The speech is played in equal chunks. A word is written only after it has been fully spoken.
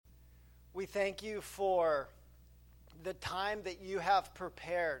We thank you for the time that you have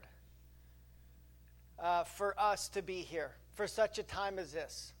prepared for us to be here for such a time as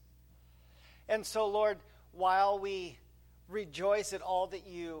this. And so, Lord, while we rejoice at all that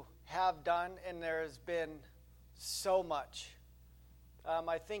you have done, and there has been so much,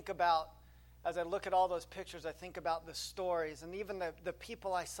 I think about, as I look at all those pictures, I think about the stories and even the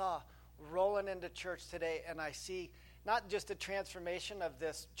people I saw rolling into church today, and I see not just the transformation of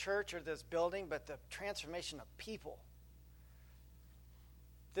this church or this building, but the transformation of people.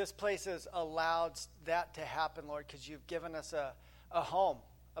 This place has allowed that to happen, Lord, because you've given us a home,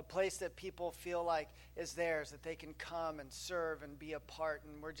 a place that people feel like is theirs, that they can come and serve and be a part,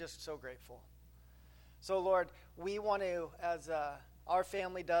 and we're just so grateful. So, Lord, we want to, as our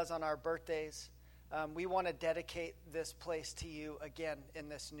family does on our birthdays, we want to dedicate this place to you again in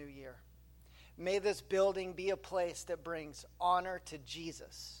this new year. May this building be a place that brings honor to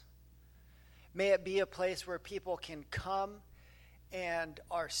Jesus. May it be a place where people can come and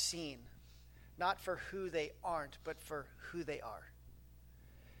are seen, not for who they aren't, but for who they are.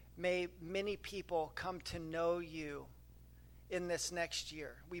 May many people come to know you in this next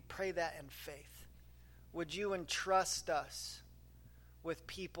year. We pray that in faith. Would you entrust us with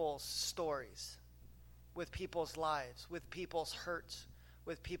people's stories, with people's lives, with people's hurts,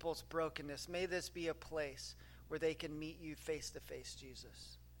 with people's brokenness? May this be a place where they can meet you face to face,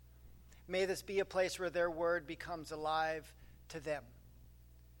 Jesus. May this be a place where their word becomes alive to them,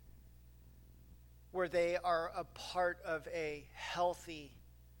 where they are a part of a healthy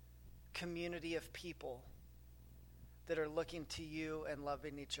community of people that are looking to you and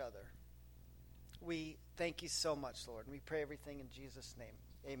loving each other. We thank you so much, Lord, and we pray everything in Jesus' name.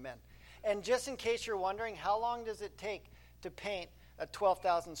 Amen. And just in case you're wondering, how long does it take to paint a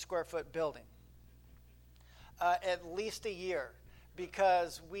 12,000 square foot building? At least a year,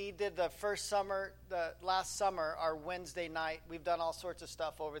 because we did the last summer, our Wednesday night. We've done all sorts of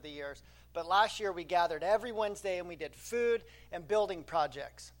stuff over the years. But last year we gathered every Wednesday and we did food and building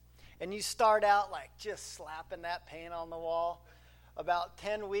projects. And you start out like just slapping that paint on the wall. About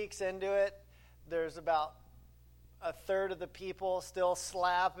 10 weeks into it, there's about a third of the people still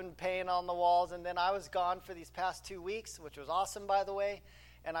slapping paint on the walls. And then I was gone for these past 2 weeks, which was awesome, by the way.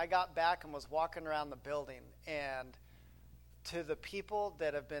 And I got back and was walking around the building. And to the people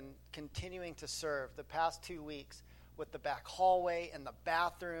that have been continuing to serve the past 2 weeks with the back hallway and the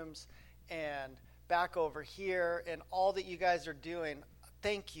bathrooms and back over here and all that you guys are doing,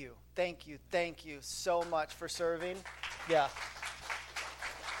 thank you so much for serving. Yeah.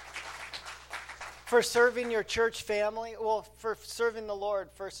 For serving your church family, well, for serving the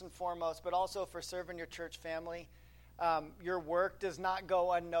Lord first and foremost, but also for serving your church family. Your work does not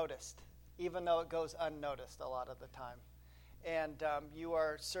go unnoticed, even though it goes unnoticed a lot of the time. And you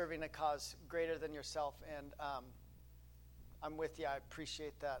are serving a cause greater than yourself, and I'm with you. I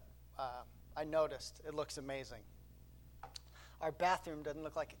appreciate that. I noticed. It looks amazing. Our bathroom doesn't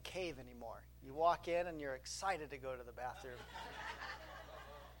look like a cave anymore. You walk in and you're excited to go to the bathroom.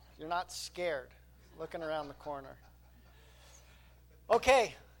 You're not scared looking around the corner.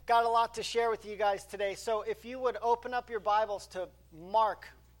 Okay, got a lot to share with you guys today. So if you would open up your Bibles to Mark.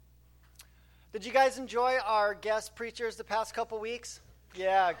 Did you guys enjoy our guest preachers the past couple weeks?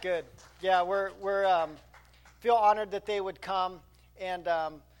 Yeah, good. Yeah, we're feel honored that they would come, and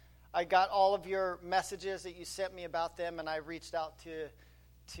I got all of your messages that you sent me about them, and I reached out to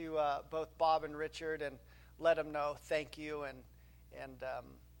both Bob and Richard and let them know thank you and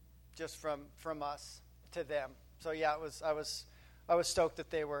just from us to them. So yeah, I was stoked that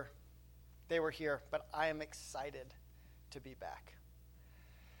they were here, but I am excited to be back.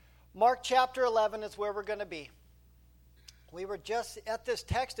 Mark chapter 11 is where we're going to be. We were just at this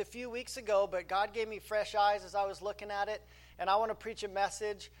text a few weeks ago, but God gave me fresh eyes as I was looking at it, and I want to preach a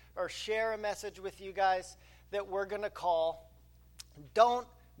message or share a message with you guys that we're going to call Don't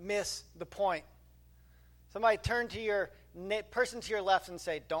Miss the Point. Somebody turn to your person to your left and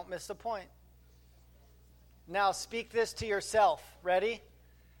say, don't miss the point. Now speak this to yourself. Ready?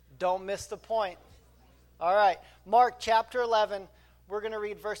 Don't miss the point. All right. Mark chapter 11. We're going to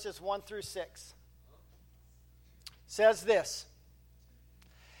read verses 1 through 6. It says this.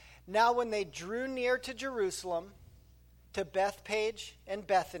 Now when they drew near to Jerusalem, to Bethphage and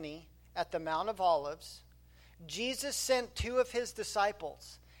Bethany at the Mount of Olives, Jesus sent 2 of his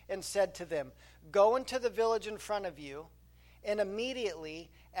disciples and said to them, go into the village in front of you, and immediately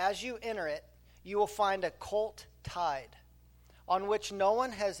as you enter it, you will find a colt tied, on which no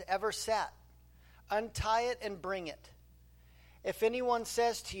one has ever sat. Untie it and bring it. If anyone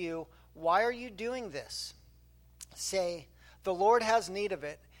says to you, why are you doing this? Say, the Lord has need of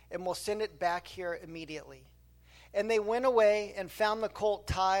it, and we'll send it back here immediately." And they went away and found the colt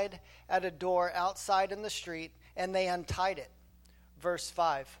tied at a door outside in the street, and they untied it. Verse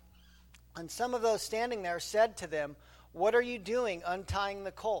 5. And some of those standing there said to them, "What are you doing untying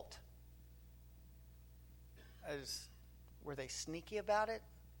the colt?" Were they sneaky about it?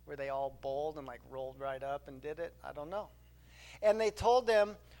 Were they all bold and rolled right up and did it? I don't know. And they told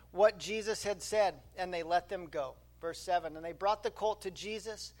them what Jesus had said, and they let them go. Verse 7. And they brought the colt to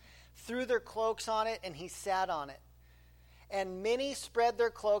Jesus, threw their cloaks on it, and he sat on it. And many spread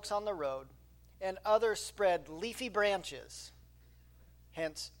their cloaks on the road, and others spread leafy branches,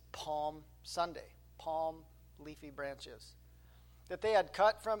 hence Palm Sunday, palm leafy branches, that they had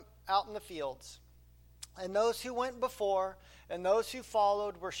cut from out in the fields. And those who went before and those who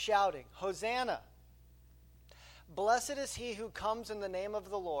followed were shouting, "Hosanna! Blessed is he who comes in the name of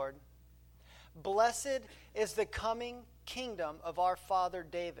the Lord. Blessed is the coming kingdom of our father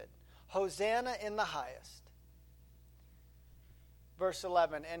David. Hosanna in the highest." Verse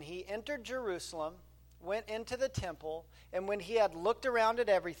 11, and he entered Jerusalem, went into the temple, and when he had looked around at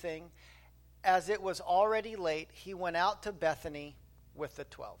everything, as it was already late, he went out to Bethany with the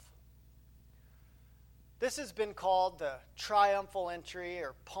 12. This has been called the triumphal entry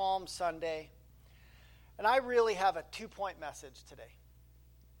or Palm Sunday. And I really have a 2-point message today.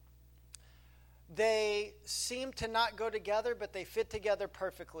 They seem to not go together, but they fit together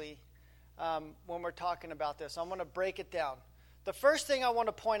perfectly when we're talking about this. I'm going to break it down. The first thing I want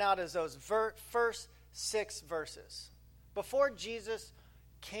to point out is those first 6 verses. Before Jesus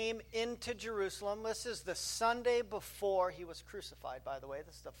came into Jerusalem, this is the Sunday before he was crucified, by the way.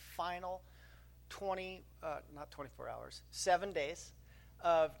 This is the final 7 days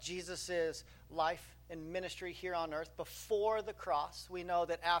of Jesus' life and ministry here on earth before the cross. We know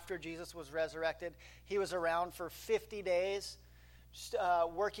that after Jesus was resurrected, he was around for 50 days,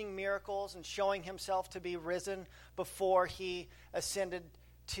 working miracles and showing himself to be risen before he ascended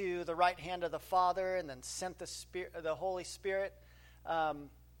to the right hand of the Father and then sent the Holy Spirit.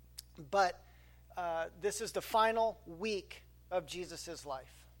 But this is the final week of Jesus'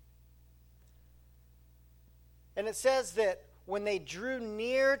 life. And it says that when they drew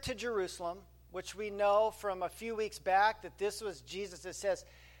near to Jerusalem, which we know from a few weeks back that this was Jesus, it says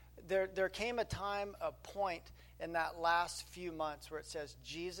there came a point in that last few months where it says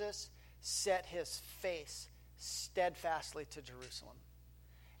Jesus set his face steadfastly to Jerusalem.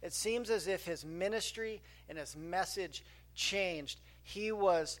 It seems as if his ministry and his message changed. He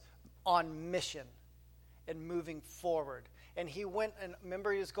was on mission and moving forward. And he went, and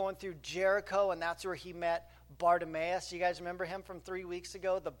remember he was going through Jericho, and that's where he met Bartimaeus. You guys remember him from 3 weeks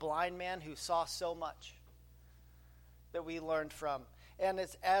ago? The blind man who saw so much that we learned from. And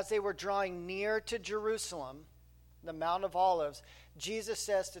it's, as they were drawing near to Jerusalem, the Mount of Olives, Jesus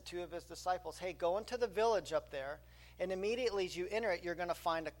says to 2 of his disciples, "Hey, go into the village up there, and immediately as you enter it, you're going to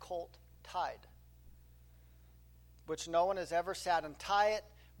find a colt tied, which no one has ever sat. And tie it,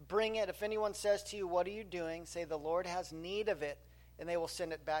 bring it. If anyone says to you, 'What are you doing?' say, 'The Lord has need of it,' and they will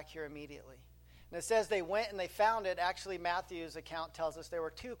send it back here immediately." And it says they went and they found it. Actually, Matthew's account tells us there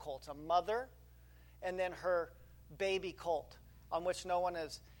were 2 colts, a mother and then her baby colt, on which no one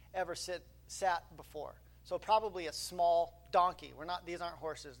has ever sat before. So probably a small donkey. These aren't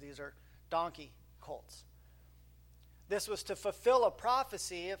horses. These are donkey colts. This was to fulfill a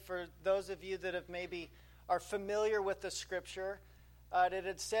prophecy. For those of you that are familiar with the scripture, it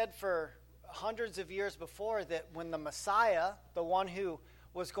had said for hundreds of years before that when the Messiah, the one who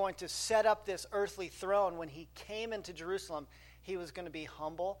was going to set up this earthly throne, when he came into Jerusalem, he was going to be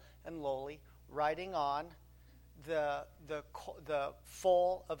humble and lowly, riding on the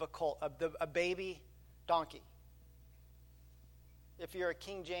foal of a colt, a baby donkey. If you're a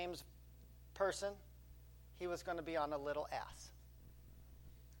King James person, he was going to be on a little ass.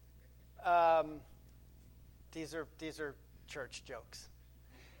 These are church jokes.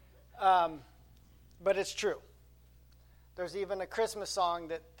 But it's true. There's even a Christmas song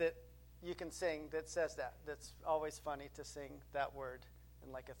that you can sing that says that. That's always funny to sing that word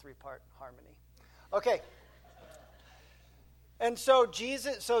in like a 3-part harmony. Okay. And so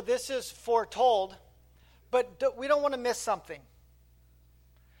this is foretold, but we don't want to miss something.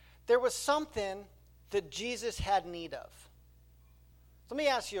 There was something that Jesus had need of. Let me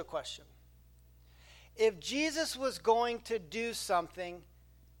ask you a question. If Jesus was going to do something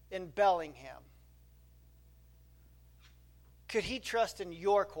in Bellingham, could he trust in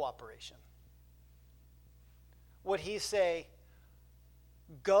your cooperation? Would he say,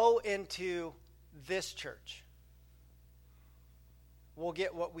 "Go into this church. We'll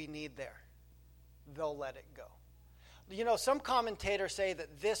get what we need there." They'll let it go. Some commentators say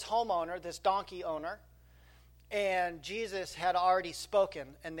that this homeowner, this donkey owner, and Jesus had already spoken,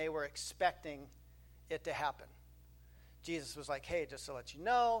 and they were expecting it to happen. Jesus was like, hey, just to let you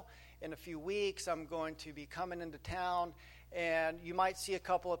know, in a few weeks, I'm going to be coming into town, and you might see a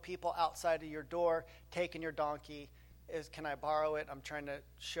couple of people outside of your door taking your donkey. Can I borrow it? I'm trying to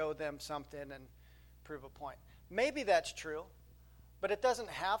show them something and prove a point. Maybe that's true, but it doesn't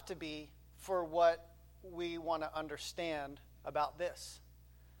have to be for what we want to understand about this.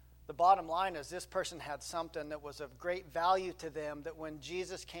 The bottom line is this person had something that was of great value to them, that when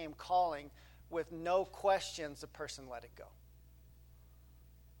Jesus came calling, with no questions, the person let it go.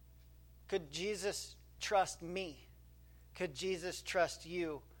 Could Jesus trust me? Could Jesus trust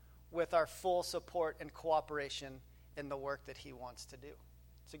you with our full support and cooperation in the work that he wants to do?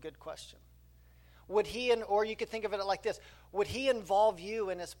 It's a good question. Would he, or you could think of it like this, would he involve you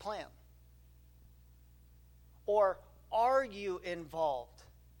in his plan? Or are you involved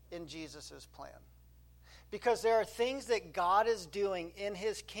in Jesus' plan? Because there are things that God is doing in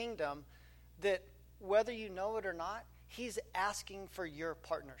his kingdom that, whether you know it or not, he's asking for your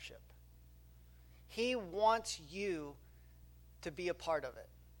partnership. He wants you to be a part of it.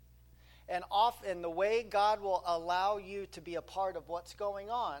 And often the way God will allow you to be a part of what's going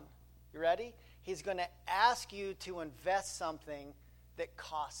on, you ready? He's going to ask you to invest something that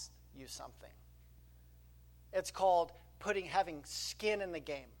costs you something. It's called having skin in the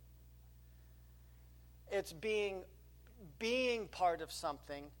game. It's being part of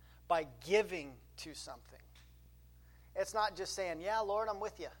something by giving to something. It's not just saying, yeah, Lord, I'm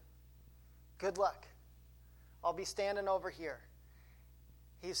with you. Good luck. I'll be standing over here.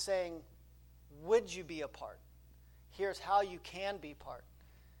 He's saying, would you be a part? Here's how you can be part.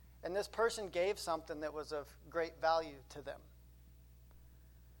 And this person gave something that was of great value to them.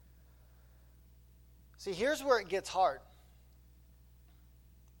 See, here's where it gets hard.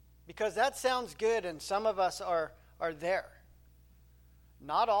 Because that sounds good, and some of us are there.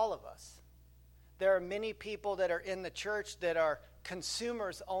 Not all of us. There are many people that are in the church that are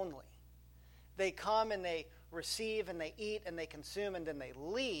consumers only. They come and they receive and they eat and they consume and then they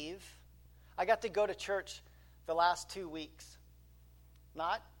leave. I got to go to church the last 2 weeks.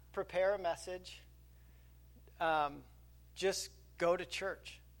 Not prepare a message. Just go to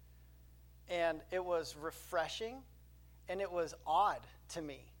church. And it was refreshing, and it was odd to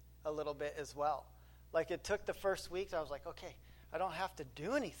me a little bit as well. Like, it took the first week, I was like, okay, I don't have to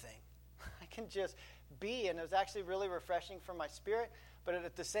do anything. I can just be, and it was actually really refreshing for my spirit, but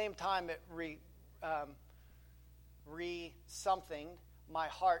at the same time, it something my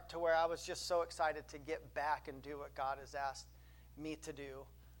heart to where I was just so excited to get back and do what God has asked me to do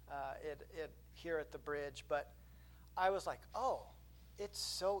here at the bridge. But I was like, oh, it's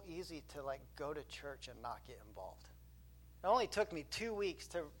so easy to go to church and not get involved. It only took me 2 weeks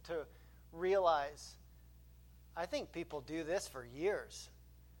to realize, I think people do this for years.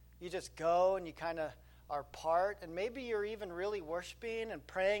 You just go and you kind of are part, and maybe you're even really worshiping and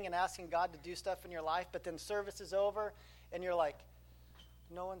praying and asking God to do stuff in your life, but then service is over and you're like,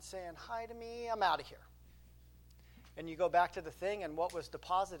 no one's saying hi to me, I'm out of here. And you go back to the thing, and what was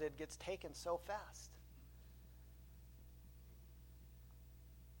deposited gets taken so fast.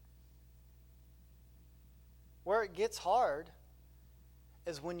 Where it gets hard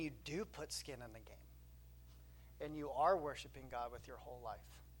is when you do put skin in the game and you are worshiping God with your whole life.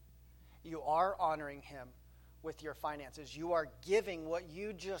 You are honoring him with your finances. You are giving what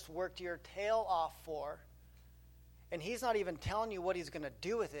you just worked your tail off for, and he's not even telling you what he's going to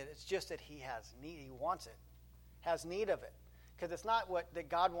do with it. It's just that he has need. He wants it, has need of it. Because it's not that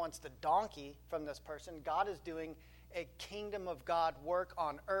God wants the donkey from this person. God is doing a kingdom of God work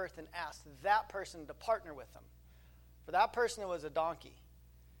on earth and asks that person to partner with him. For that person, it was a donkey.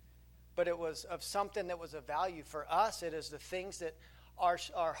 But it was of something that was of value. For us, it is the things that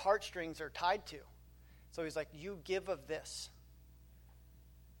our heartstrings are tied to. So he's like, you give of this.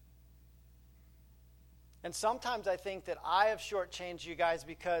 And sometimes I think that I have shortchanged you guys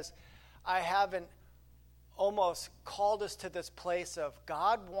because I haven't almost called us to this place of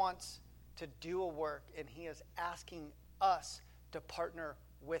God wants to do a work, and he is asking us to partner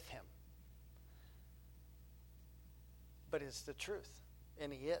with him. But it's the truth,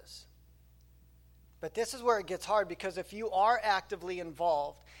 and he is. But this is where it gets hard, because if you are actively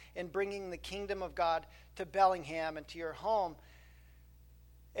involved in bringing the kingdom of God to Bellingham and to your home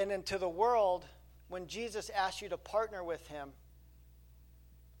and into the world, when Jesus asks you to partner with him,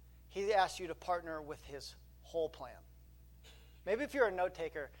 he asks you to partner with his whole plan. Maybe if you're a note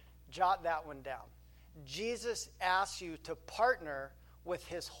taker, jot that one down. Jesus asks you to partner with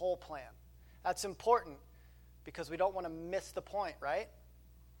his whole plan. That's important, because we don't want to miss the point, right?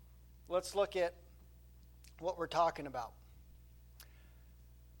 Let's look at what we're talking about.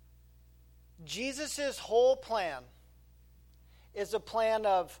 Jesus' whole plan is a plan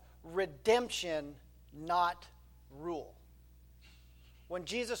of redemption, not rule. When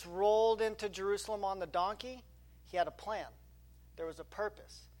Jesus rolled into Jerusalem on the donkey, he had a plan. There was a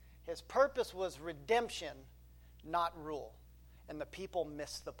purpose. His purpose was redemption, not rule. And the people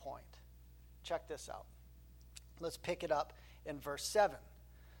missed the point. Check this out. Let's pick it up in verse 7.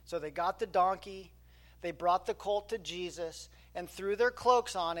 So they got the donkey, they brought the colt to Jesus, and threw their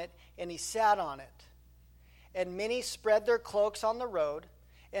cloaks on it, and he sat on it. And many spread their cloaks on the road,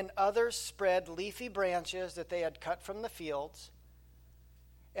 and others spread leafy branches that they had cut from the fields.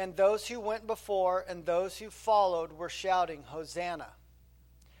 And those who went before and those who followed were shouting, Hosanna!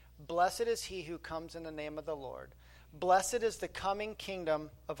 Blessed is he who comes in the name of the Lord. Blessed is the coming kingdom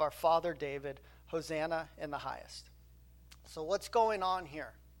of our father David. Hosanna in the highest. So what's going on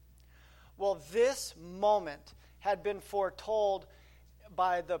here? Well, this moment had been foretold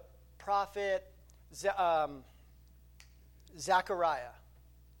by the prophet Zechariah.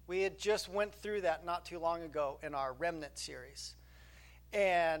 We had just went through that not too long ago in our Remnant series.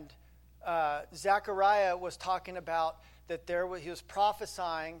 And Zechariah was talking about that he was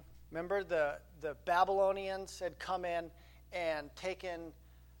prophesying. Remember, the Babylonians had come in and taken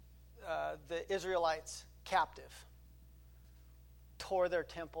the Israelites captive, tore their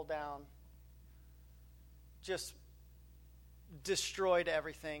temple down, just destroyed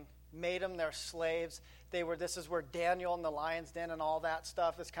everything, made them their slaves. This is where Daniel and the lion's den and all that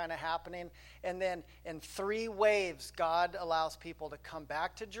stuff is kind of happening. And then in 3 waves, God allows people to come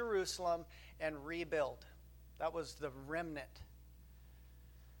back to Jerusalem and rebuild. That was the remnant.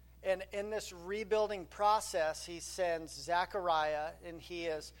 And in this rebuilding process, he sends Zechariah, and he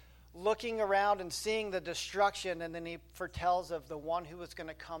is looking around and seeing the destruction, and then he foretells of the one who was going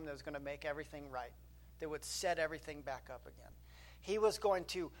to come that was going to make everything right, that would set everything back up again. He was going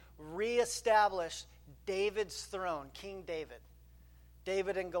to reestablish David's throne, King David.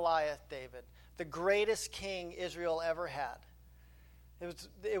 David and Goliath David, the greatest king Israel ever had.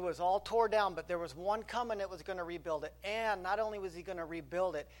 It was all tore down, but there was one coming that was going to rebuild it. And not only was he going to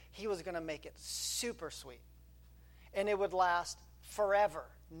rebuild it, he was going to make it super sweet. And it would last forever.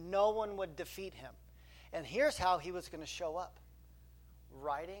 No one would defeat him. And here's how he was going to show up.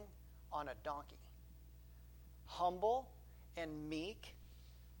 Riding on a donkey. Humble and meek,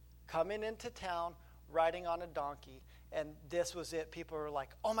 coming into town, riding on a donkey. And this was it. People were like,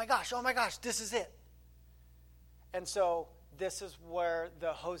 oh my gosh, this is it. And so this is where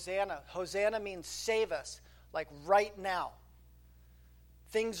the Hosanna means save us, like right now.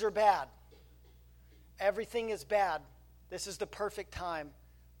 Things are bad. Everything is bad. This is the perfect time.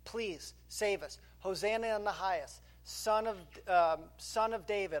 Please save us. Hosanna in the highest. Son of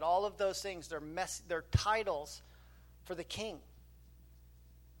David. All of those things, they're titles for the king.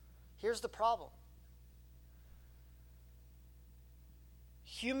 Here's the problem.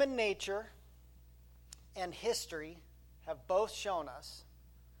 Human nature and history have both shown us,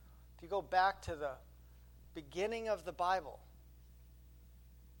 if you go back to the beginning of the Bible,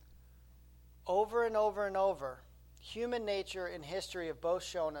 over and over and over, human nature and history have both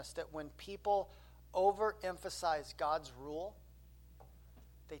shown us that when people overemphasize God's rule,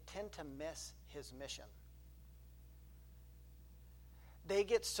 they tend to miss his mission. They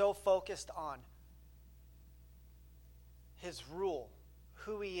get so focused on his rule,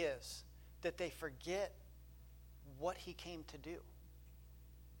 who he is, that they forget what he came to do.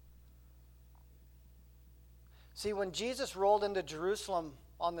 See, when Jesus rolled into Jerusalem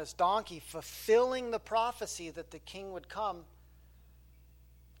on this donkey, fulfilling the prophecy that the king would come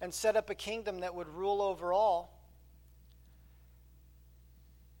and set up a kingdom that would rule over all,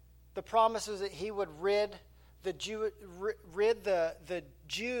 the promise was that he would rid the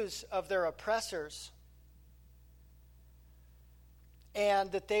Jews of their oppressors,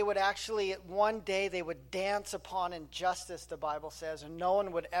 and that they would actually, one day, they would dance upon injustice, the Bible says, and no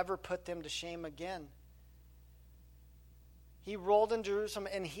one would ever put them to shame again. He rolled in Jerusalem,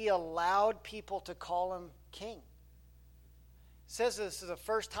 and he allowed people to call him king. It says this is the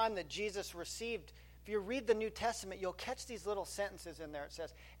first time that Jesus received. If you read the New Testament, you'll catch these little sentences in there. It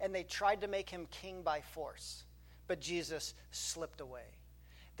says, and they tried to make him king by force, but Jesus slipped away.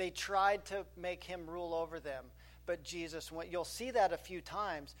 They tried to make him rule over them, but Jesus went. You'll see that a few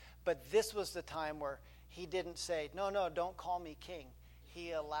times, but this was the time where he didn't say, no, don't call me king.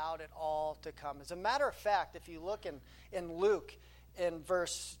 He allowed it all to come. As a matter of fact, if you look in Luke, in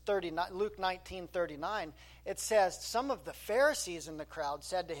verse 39, Luke 19:39, it says, some of the Pharisees in the crowd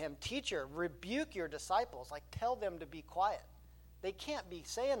said to him, "Teacher, rebuke your disciples." Like, tell them to be quiet. They can't be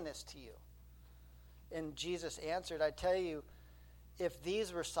saying this to you. And Jesus answered, "I tell you, if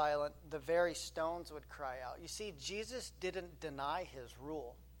these were silent, the very stones would cry out." You see, Jesus didn't deny his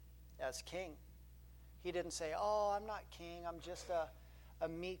rule as king. He didn't say, "Oh, I'm not king, I'm just a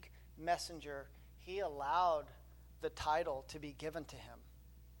meek messenger." He allowed the title to be given to him.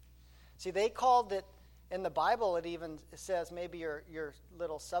 See, they called it, in the Bible it even says, maybe your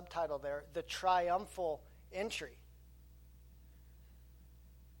little subtitle there, the triumphal entry.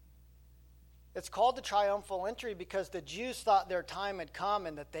 It's called the triumphal entry because the Jews thought their time had come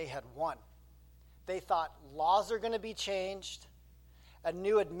and that they had won. They thought laws are going to be changed. A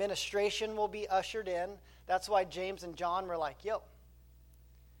new administration will be ushered in. That's why James and John were like, "Yo."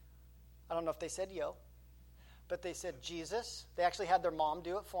 I don't know if they said "yo," but they said, "Jesus." They actually had their mom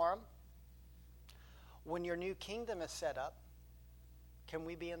do it for them. "When your new kingdom is set up, can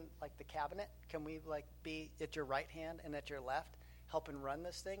we be in like the cabinet? Can we like be at your right hand and at your left, helping run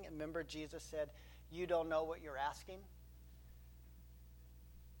this thing?" And remember, Jesus said, "You don't know what you're asking."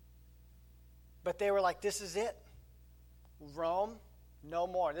 But they were like, "This is it. Rome, no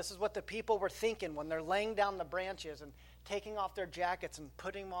more." This is what the people were thinking when they're laying down the branches and taking off their jackets and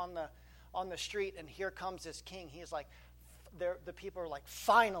putting them on the street. And here comes this king. He's like, the people are like,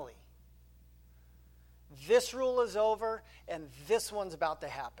 "Finally, this rule is over and this one's about to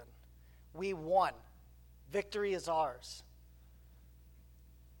happen. We won. Victory is ours."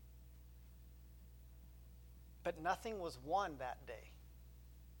 But nothing was won that day.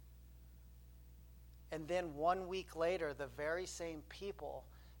 And then 1 week later, the very same people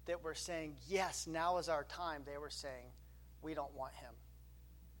that were saying, "Yes, now is our time," they were saying, "We don't want him.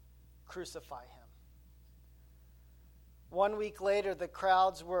 Crucify him." 1 week later, the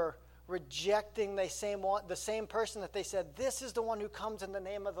crowds were rejecting the same person that they said, "This is the one who comes in the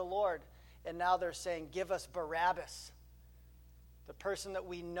name of the Lord." And now they're saying, "Give us Barabbas, the person that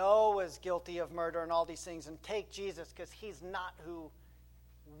we know is guilty of murder and all these things, and take Jesus because he's not who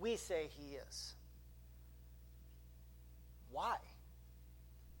we say he is." Why?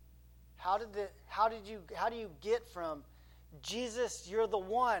 How do you get from "Jesus, you're the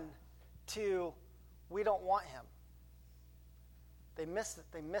one" to "we don't want him"? They missed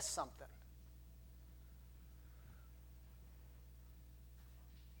it. They missed something.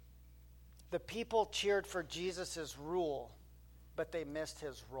 The people cheered for Jesus' rule, but they missed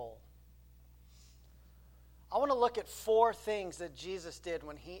his role. I want to look at 4 things that Jesus did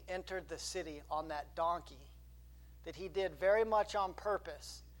when he entered the city on that donkey, that he did very much on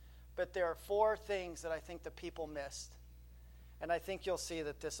purpose. But there are 4 things that I think the people missed. And I think you'll see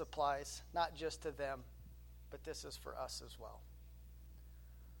that this applies not just to them, but this is for us as well.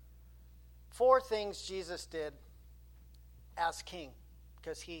 4 things Jesus did as king,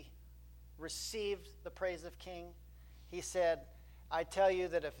 because he received the praise of king. He said, "I tell you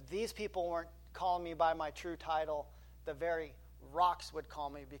that if these people weren't calling me by my true title, the very rocks would call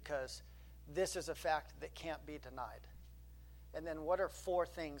me, because this is a fact that can't be denied." And then what are 4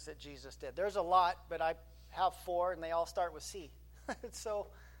 things that Jesus did? There's a lot, but I have 4, and they all start with C. So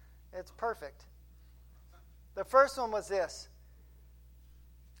it's perfect. The first one was this.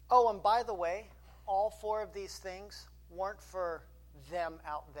 Oh, and by the way, all 4 of these things weren't for them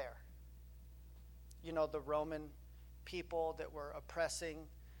out there. You know, the Roman people that were oppressing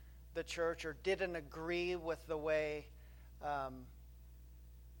the church or didn't agree with the way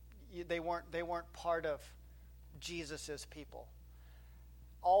they weren't part of Jesus' people.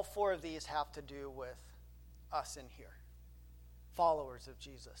 All 4 of these have to do with us in here, followers of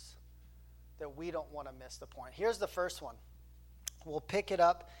Jesus, that we don't want to miss the point. Here's the first one. We'll pick it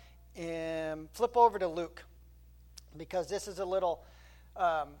up and flip over to Luke, because this is a little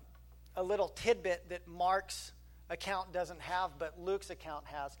tidbit that Mark's account doesn't have, but Luke's account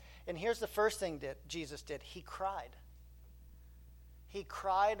has. And here's the first thing that Jesus did. He cried. He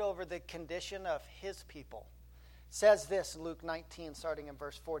cried over the condition of his people. It says this, Luke 19, starting in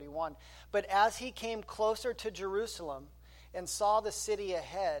verse 41. "But as he came closer to Jerusalem and saw the city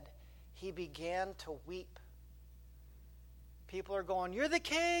ahead, he began to weep." People are going, "You're the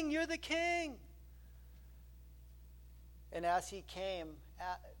king, you're the king." And as he came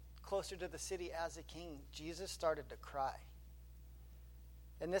closer to the city as a king, Jesus started to cry.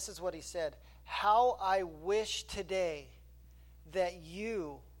 And this is what he said: "How I wish today that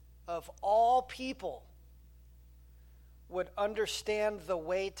you, of all people, would understand the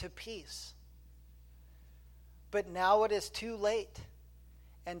way to peace. But now it is too late,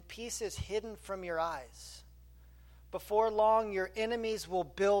 and peace is hidden from your eyes. Before long, your enemies will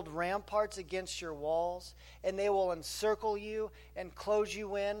build ramparts against your walls, and they will encircle you and close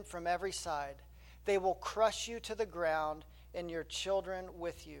you in from every side. They will crush you to the ground, and your children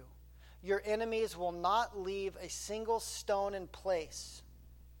with you. Your enemies will not leave a single stone in place,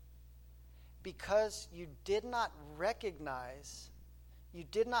 because you did not recognize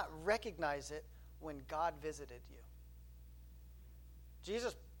it when God visited you.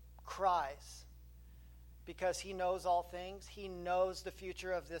 Jesus cries because he knows all things. He knows the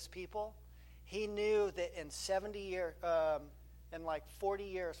future of this people. He knew that in 70 years, in like 40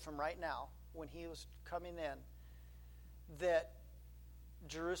 years from right now, when he was coming in, that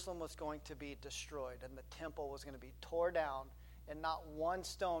Jerusalem was going to be destroyed and the temple was going to be torn down and not one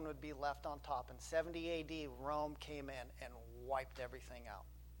stone would be left on top. In 70 AD, Rome came in and wiped everything out.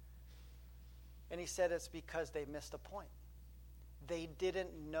 And he said it's because they missed a point. They didn't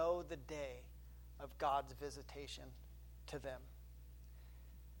know the day of God's visitation to them.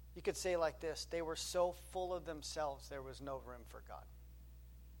 You could say like this: they were so full of themselves, there was no room for God.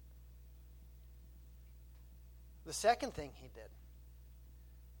 The second thing he did,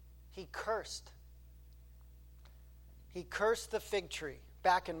 he cursed. He cursed the fig tree.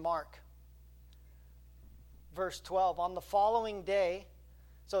 Back in Mark, verse 12. On the following day,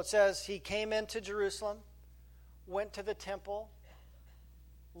 so it says he came into Jerusalem, went to the temple,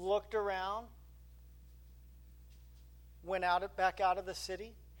 looked around, went back out of the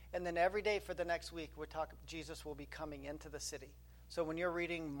city, and then every day for the next week, Jesus will be coming into the city. So when you're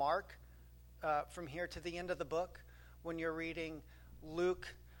reading Mark, from here to the end of the book, when you're reading Luke,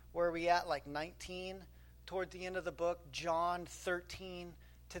 where are we at, like 19, toward the end of the book, John 13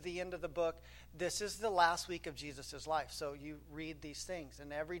 to the end of the book, this is the last week of Jesus' life. So you read these things,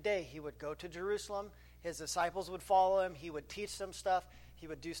 and every day he would go to Jerusalem, his disciples would follow him, he would teach them stuff, he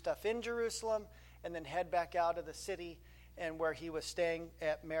would do stuff in Jerusalem, and then head back out of the city, and where he was staying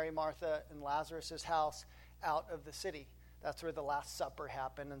at Mary, Martha, and Lazarus' house out of the city. That's where the Last Supper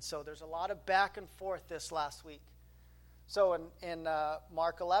happened. And so there's a lot of back and forth this last week. So in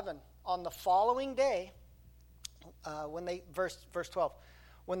Mark 11, on the following day, verse 12,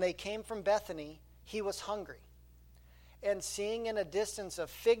 when they came from Bethany, he was hungry. And seeing in a distance a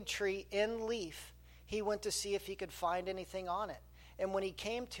fig tree in leaf, he went to see if he could find anything on it. And when he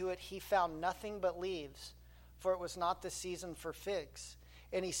came to it, he found nothing but leaves, for it was not the season for figs.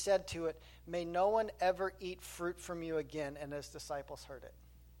 And he said to it, "May no one ever eat fruit from you again." And his disciples heard it.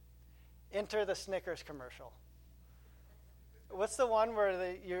 Enter the Snickers commercial. What's the one where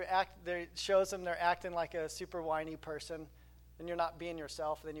they shows them they're acting like a super whiny person, and you're not being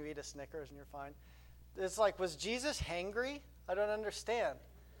yourself, then you eat a Snickers and you're fine? It's like, was Jesus hangry? I don't understand.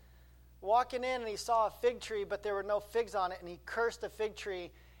 Walking in and he saw a fig tree, but there were no figs on it, and he cursed the fig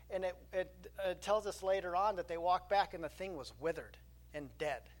tree, and it tells us later on that they walked back and the thing was withered and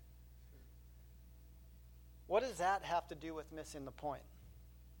dead. What does that have to do with missing the point?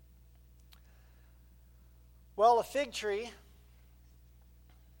 Well, a fig tree,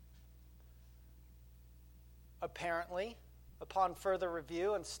 apparently, upon further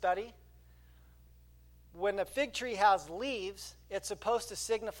review and study, when a fig tree has leaves, it's supposed to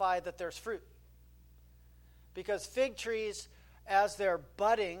signify that there's fruit. Because fig trees, as they're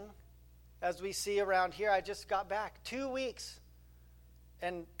budding, as we see around here, I just got back 2 weeks,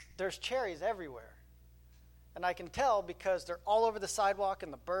 and there's cherries everywhere. And I can tell because they're all over the sidewalk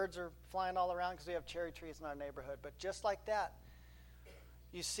and the birds are flying all around because we have cherry trees in our neighborhood. But just like that,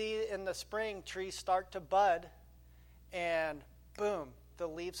 you see in the spring trees start to bud, and boom, the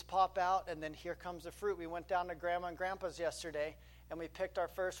leaves pop out, and then here comes the fruit. We went down to Grandma and Grandpa's yesterday, and we picked our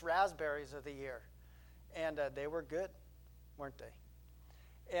first raspberries of the year. And they were good, weren't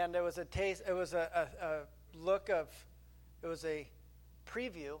they? And it was a taste, it was a look of, it was a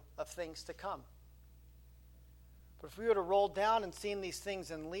preview of things to come. But if we would have rolled down and seen these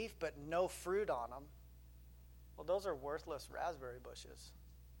things in leaf but no fruit on them, well, those are worthless raspberry bushes.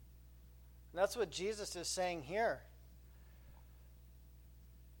 And that's what Jesus is saying here.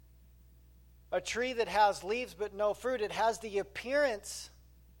 A tree that has leaves but no fruit, it has the appearance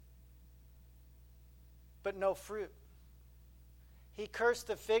but no fruit. He cursed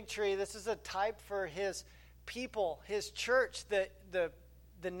the fig tree. This is a type for his people, his church, the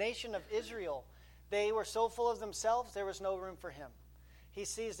nation of Israel. They were so full of themselves, there was no room for him. He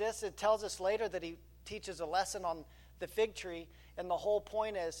sees this. It tells us later that he teaches a lesson on the fig tree, and the whole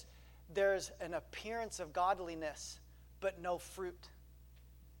point is there's an appearance of godliness, but no fruit.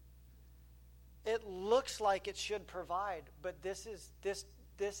 It looks like it should provide, but this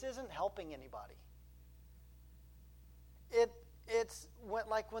isn't helping anybody. It's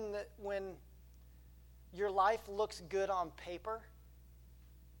like when Your life looks good on paper,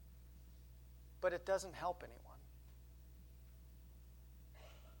 but it doesn't help anyone.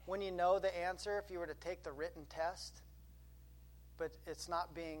 When you know the answer, if you were to take the written test, but it's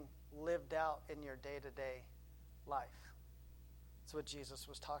not being lived out in your day-to-day life. That's what Jesus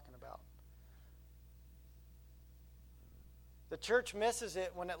was talking about. The church misses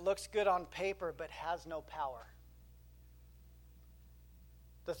it when it looks good on paper but has no power.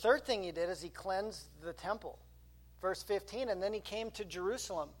 The third thing he did is he cleansed the temple. Verse 15, and then he came to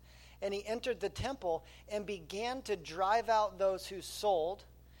Jerusalem, and he entered the temple and began to drive out those who sold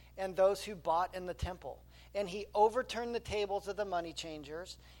and those who bought in the temple. And he overturned the tables of the money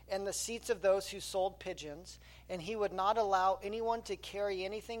changers and the seats of those who sold pigeons, and he would not allow anyone to carry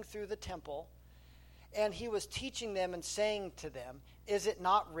anything through the temple. And he was teaching them and saying to them, is it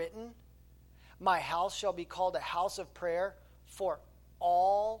not written, my house shall be called a house of prayer for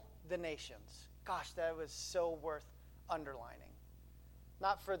all the nations? Gosh, that was so worth underlining.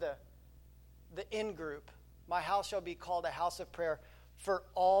 Not for the in-group. My house shall be called a house of prayer for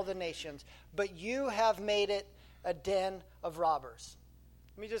all the nations. But you have made it a den of robbers.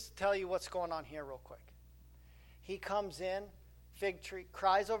 Let me just tell you what's going on here real quick. He comes in, fig tree,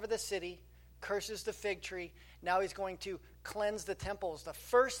 cries over the city, curses the fig tree. Now he's going to cleanse the temples. The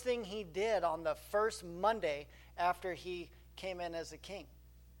first thing he did on the first Monday after he came in as a king.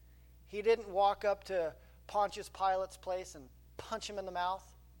 He didn't walk up to Pontius Pilate's place and punch him in the mouth.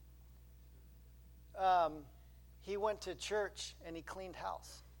 He went to church and he cleaned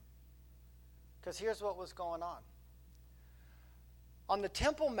house. Because here's what was going on. On the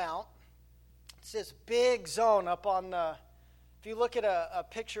Temple Mount, it's this big zone up on the... If you look at a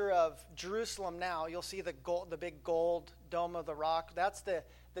picture of Jerusalem now, you'll see the big gold dome of the rock. That's the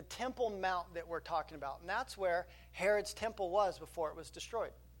Temple Mount that we're talking about. And that's where Herod's temple was before it was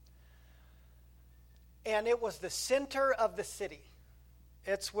destroyed. And it was the center of the city.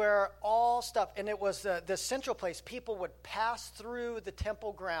 It's where all stuff, and it was the central place. People would pass through the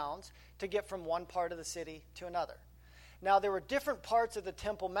temple grounds to get from one part of the city to another. Now, there were different parts of the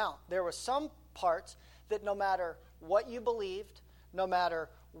Temple Mount. There were some parts that no matter what you believed, no matter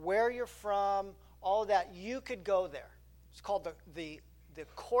where you're from, all that, you could go there. It's called the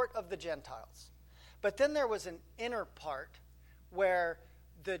court of the Gentiles. But then there was an inner part where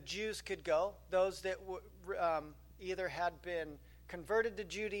the Jews could go, those that either had been converted to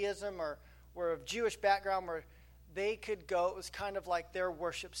Judaism or were of Jewish background, where they could go. It was kind of like their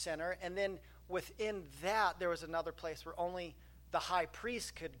worship center. And then within that, there was another place where only the high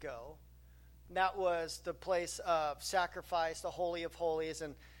priest could go. And that was the place of sacrifice, the Holy of Holies.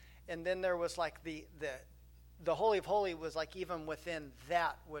 And then there was like the Holy of Holies was like even within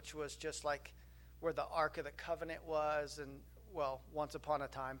that, which was just like where the Ark of the Covenant was, and well, once upon a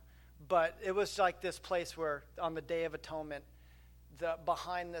time. But it was like this place where on the Day of Atonement,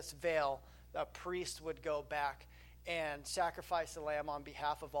 behind this veil, a priest would go back and sacrifice the lamb on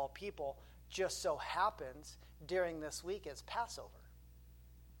behalf of all people. Just so happens during this week is Passover.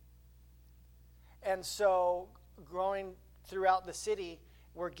 And so growing throughout the city,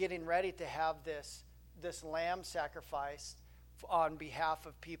 we're getting ready to have this lamb sacrificed on behalf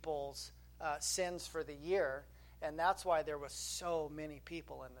of people's sins for the year. And that's why there was so many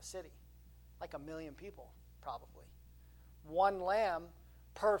people in the city. Like 1 million people, probably. One lamb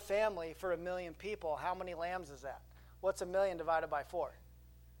per family for 1 million people. How many lambs is that? What's 1 million divided by 4?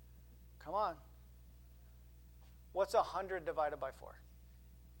 Come on. What's 100 divided by 4?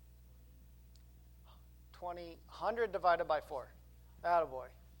 100 divided by 4. Attaboy.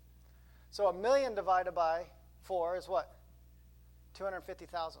 So 1 million divided by 4 is what?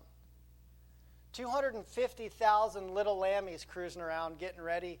 250,000. 250,000 little lammies cruising around getting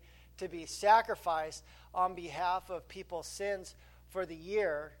ready to be sacrificed on behalf of people's sins for the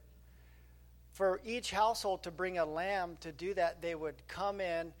year. For each household to bring a lamb to do that, they would come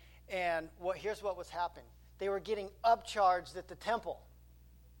in, and here's what was happening. They were getting upcharged at the temple.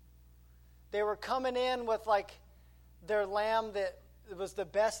 They were coming in with like their lamb that was the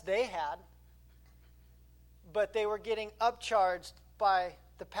best they had, but they were getting upcharged by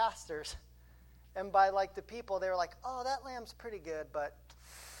the pastors and by like the people. They were like, oh, that lamb's pretty good, but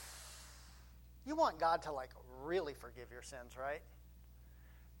you want God to like really forgive your sins, right?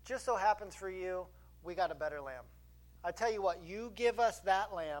 Just so happens for you, we got a better lamb. I tell you what, you give us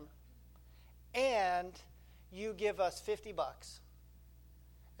that lamb and you give us $50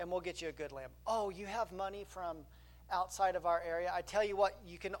 and we'll get you a good lamb. Oh, you have money from outside of our area. I tell you what,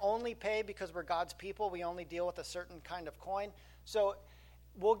 you can only pay because we're God's people. We only deal with a certain kind of coin. So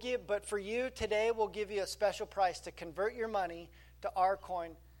we'll give, but for you today, we'll give you a special price to convert your money to our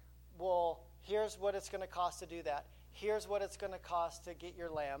coin. We'll Here's what it's going to cost to do that. Here's what it's going to cost to get your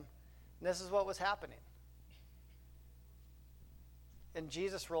lamb. And this is what was happening. And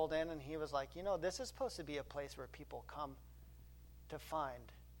Jesus rolled in and he was like, this is supposed to be a place where people come to find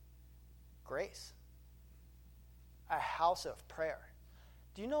grace. A house of prayer.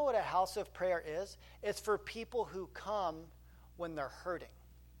 Do you know what a house of prayer is? It's for people who come when they're hurting.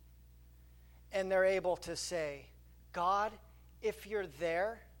 And they're able to say, God, if you're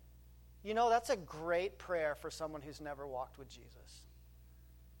there, that's a great prayer for someone who's never walked with Jesus.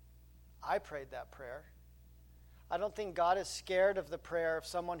 I prayed that prayer. I don't think God is scared of the prayer of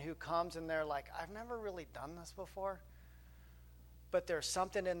someone who comes and they're like, I've never really done this before. But there's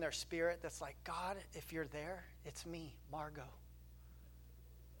something in their spirit that's like, God, if you're there, it's me, Margot.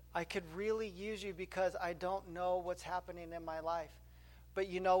 I could really use you because I don't know what's happening in my life. But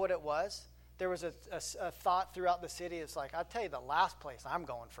you know what it was? There was a thought throughout the city. It's like, I'll tell you the last place I'm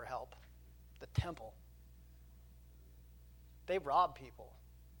going for help, the temple. They rob people.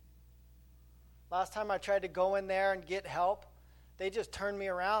 Last time I tried to go in there and get help, they just turned me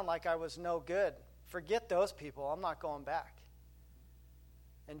around like I was no good. Forget those people. I'm not going back.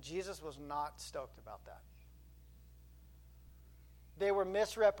 And Jesus was not stoked about that. They were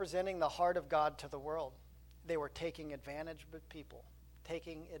misrepresenting the heart of God to the world. They were taking advantage of people.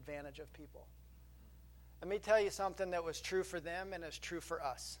 Let me tell you something that was true for them and is true for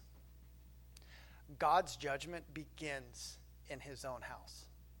us. God's judgment begins in his own house.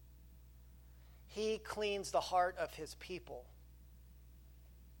 He cleans the heart of his people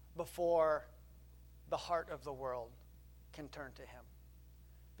before the heart of the world can turn to him.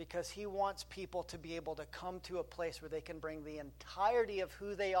 Because he wants people to be able to come to a place where they can bring the entirety of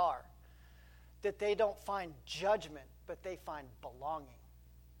who they are. That they don't find judgment, but they find belonging.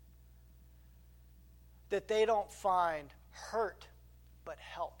 That they don't find hurt, but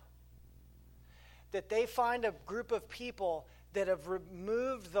help. That they find a group of people that have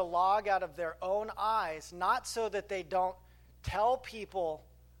removed the log out of their own eyes, not so that they don't tell people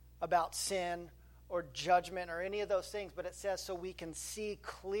about sin or judgment or any of those things, but it says so we can see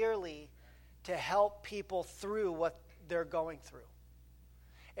clearly to help people through what they're going through.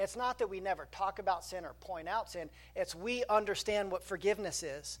 It's not that we never talk about sin or point out sin. It's we understand what forgiveness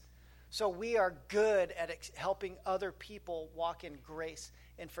is. So we are good at helping other people walk in grace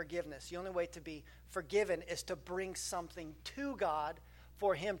and forgiveness. The only way to be forgiven is to bring something to God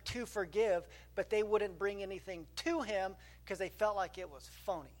for him to forgive, but they wouldn't bring anything to him because they felt like it was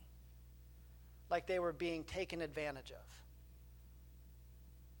phony, like they were being taken advantage of.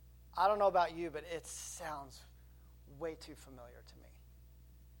 I don't know about you, but it sounds way too familiar to me.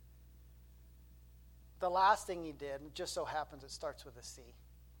 The last thing he did, and it just so happens it starts with a C.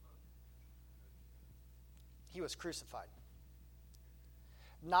 He was crucified.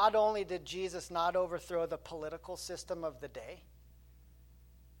 Not only did Jesus not overthrow the political system of the day,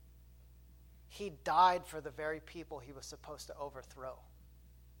 he died for the very people he was supposed to overthrow.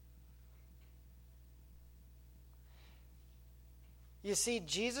 You see,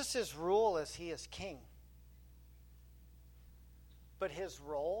 Jesus' rule is he is king. But his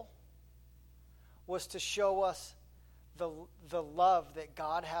role was to show us the love that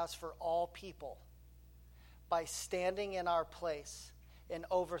God has for all people by standing in our place and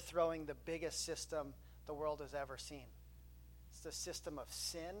overthrowing the biggest system the world has ever seen. It's the system of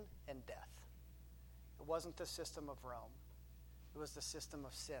sin and death. It wasn't the system of Rome. It was the system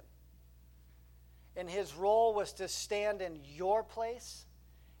of sin. And his role was to stand in your place,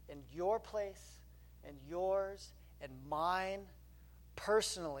 and yours, and mine,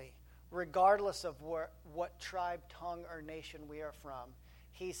 personally, regardless of what tribe, tongue, or nation we are from.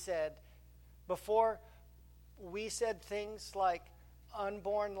 He said, before we said things like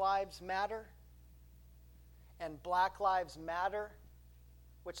unborn lives matter and Black lives matter,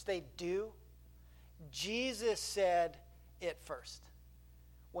 which they do, Jesus said it first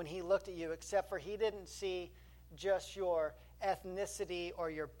when he looked at you, except for he didn't see just your ethnicity or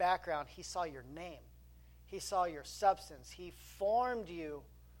your background. He saw your name. He saw your substance. He formed you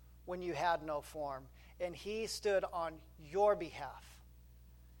when you had no form, and he stood on your behalf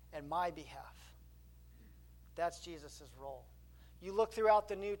and my behalf. That's Jesus' role. You look throughout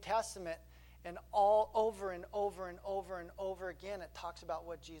the New Testament, and all over and over and over and over again, it talks about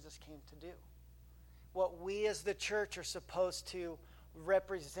what Jesus came to do. What we as the church are supposed to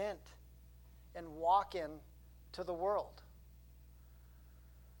represent and walk in to the world.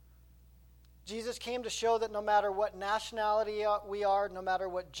 Jesus came to show that no matter what nationality we are, no matter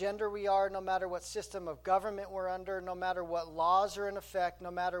what gender we are, no matter what system of government we're under, no matter what laws are in effect,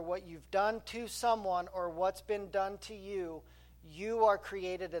 no matter what you've done to someone or what's been done to you, You are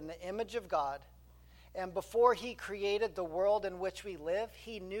created in the image of God, and before he created the world in which we live,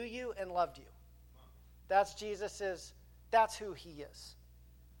 he knew you and loved you. That's that's who he is.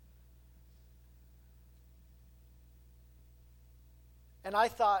 And I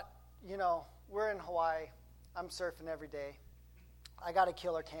thought, we're in Hawaii. I'm surfing every day. I got a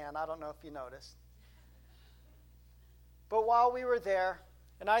killer tan. I don't know if you noticed. But while we were there,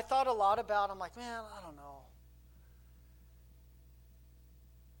 and I thought a lot about, I'm like, man, I don't know.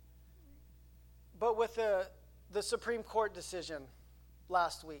 But with the Supreme Court decision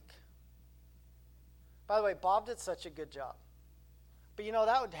last week, by the way, Bob did such a good job. But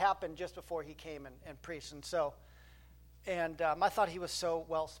that would happen just before he came and preached. And I thought he was so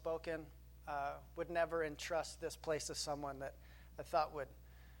well-spoken, would never entrust this place to someone that I thought would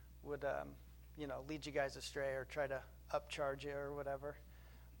lead you guys astray or try to upcharge you or whatever.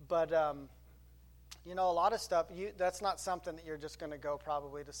 But, a lot of stuff, that's not something that you're just going to go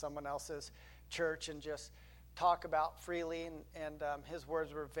probably to someone else's church and just talk about freely. And his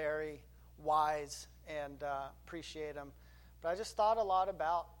words were very wise, and appreciate them. But I just thought a lot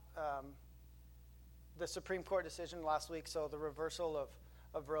about the Supreme Court decision last week, so the reversal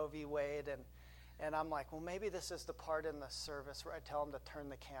of Roe v. Wade, and I'm like, well, maybe this is the part in the service where I tell them to turn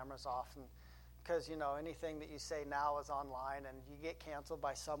the cameras off, and because anything that you say now is online, and you get canceled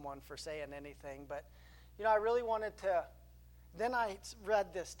by someone for saying anything. But I really wanted to. Then I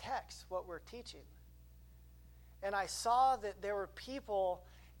read this text, what we're teaching, and I saw that there were people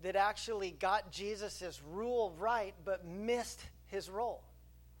that actually got Jesus' rule right, but missed his role.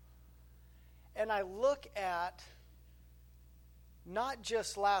 And I look at, not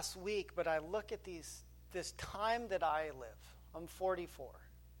just last week, but I look at this time that I live. I'm 44.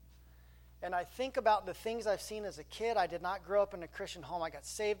 And I think about the things I've seen as a kid. I did not grow up in a Christian home. I got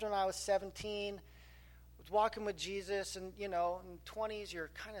saved when I was 17. Was walking with Jesus, and in 20s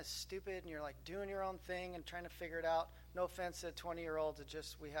you're kind of stupid and you're like doing your own thing and trying to figure it out. No offense to 20-year-olds,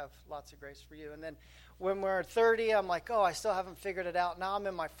 we have lots of grace for you. And then when we're 30, I'm like, I still haven't figured it out. Now I'm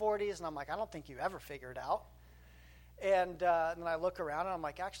in my 40s, and I'm like, I don't think you ever figure it out. And then I look around, and I'm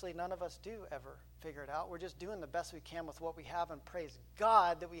like, actually, none of us do ever figure it out. We're just doing the best we can with what we have, and praise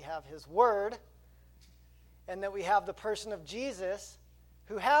God that we have his word and that we have the person of Jesus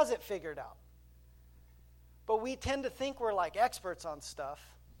who has it figured out. But we tend to think we're like experts on stuff.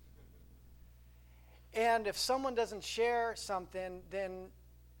 And if someone doesn't share something, then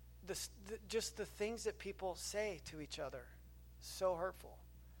just the things that people say to each other, so hurtful.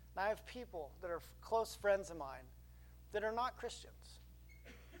 And I have people that are close friends of mine that are not Christians,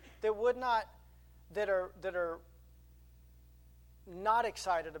 that are not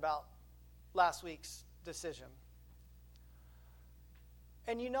excited about last week's decision.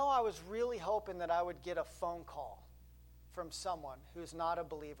 And I was really hoping that I would get a phone call from someone who's not a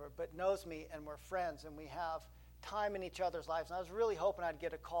believer but knows me, and we're friends and we have time in each other's lives. And I was really hoping I'd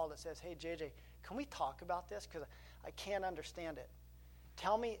get a call that says, hey, JJ, can we talk about this? Because I can't understand it.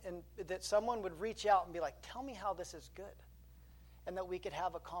 Tell me, and that someone would reach out and be like, tell me how this is good, and that we could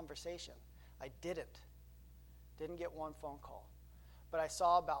have a conversation. I didn't get one phone call. But I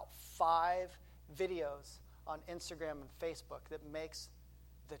saw about 5 videos on Instagram and Facebook that makes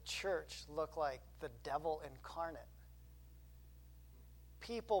the church look like the devil incarnate.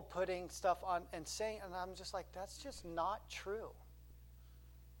 People putting stuff on and saying, and I'm just like, that's just not true.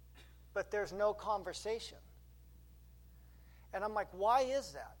 But there's no conversation. And I'm like, why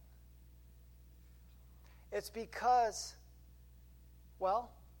is that? It's because,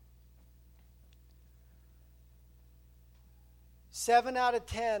 7 out of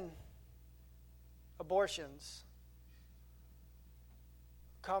 10 abortions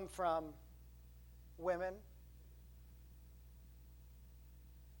come from women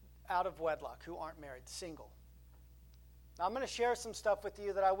out of wedlock who aren't married, single. Now, I'm going to share some stuff with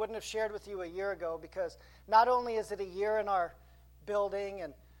you that I wouldn't have shared with you a year ago, because not only is it a year in our building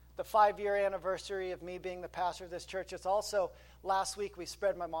and the 5-year anniversary of me being the pastor of this church, it's also last week we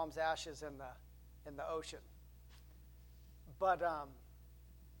spread my mom's ashes in the ocean. But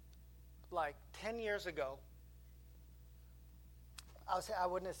like 10 years ago, I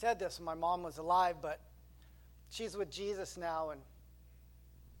wouldn't have said this when my mom was alive, but she's with Jesus now, and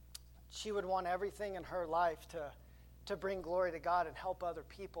she would want everything in her life to bring glory to God and help other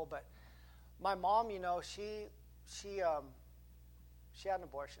people. But my mom, she had an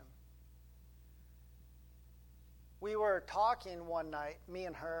abortion. We were talking one night, me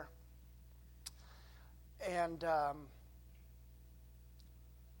and her, and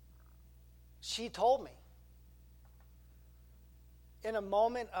she told me, in a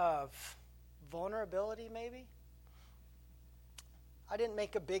moment of vulnerability maybe, I didn't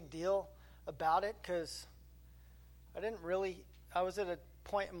make a big deal about it because I was at a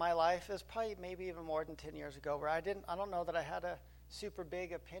point in my life, it was probably maybe even more than 10 years ago, where I don't know that I had a super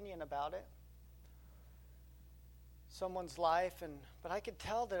big opinion about it. Someone's life, but I could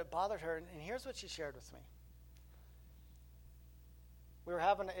tell that it bothered her, and here's what she shared with me.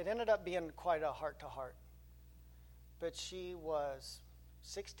 It ended up being quite a heart-to-heart, but she was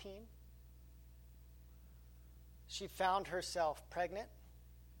 16. She found herself pregnant.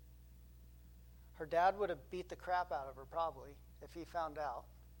 Her dad would have beat the crap out of her probably if he found out.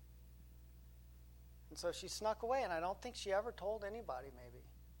 And so she snuck away, and I don't think she ever told anybody maybe.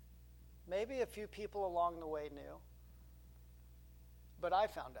 Maybe a few people along the way knew. But I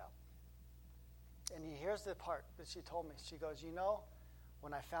found out. And here's the part that she told me. She goes,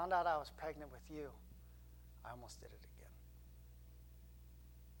 when I found out I was pregnant with you, I almost did it again.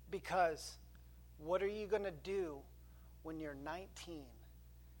 Because what are you going to do when you're 19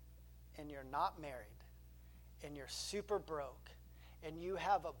 and you're not married and you're super broke and you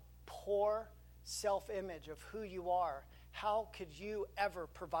have a poor self-image of who you are? How could you ever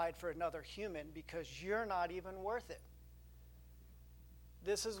provide for another human because you're not even worth it?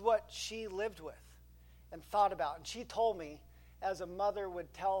 This is what she lived with and thought about. And she told me, as a mother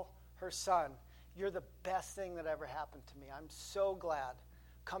would tell her son, you're the best thing that ever happened to me. I'm so glad.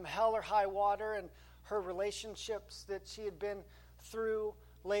 Come hell or high water, and her relationships that she had been through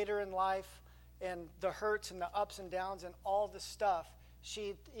later in life, and the hurts and the ups and downs and all the stuff,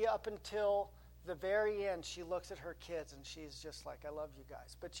 up until the very end, she looks at her kids and she's just like, I love you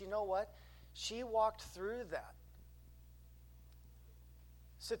guys. But you know what? She walked through that.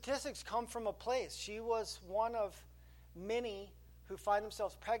 Statistics come from a place. She was one of many who find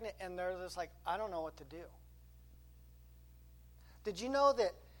themselves pregnant and they're just like, I don't know what to do. Did you know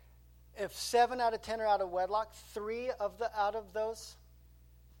that if 7 out of 10 are out of wedlock, 3 out of those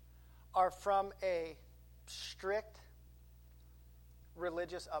are from a strict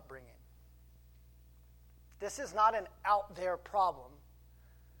religious upbringing? This is not an out there problem.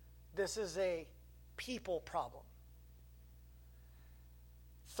 This is a people problem.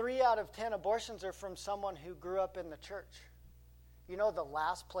 3 out of 10 abortions are from someone who grew up in the church. You know the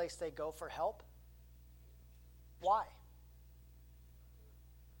last place they go for help? Why?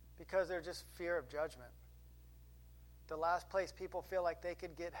 Because they're just fear of judgment. The last place people feel like they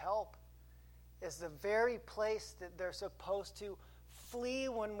could get help is the very place that they're supposed to flee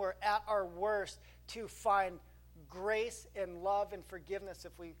when we're at our worst, to find grace and love and forgiveness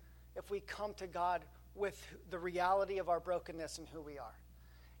if we come to God with the reality of our brokenness and who we are.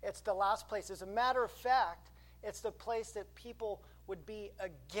 It's the last place. As a matter of fact, it's the place that people would be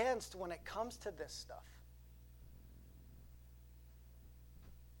against when it comes to this stuff.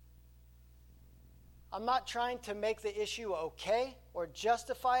 I'm not trying to make the issue okay or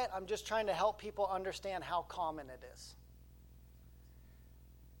justify it. I'm just trying to help people understand how common it is.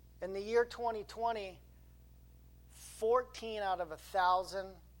 In the year 2020, 14 out of 1,000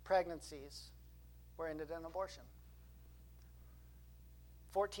 pregnancies were ended in abortion.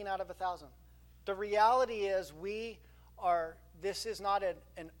 14 out of 1,000. The reality is this is not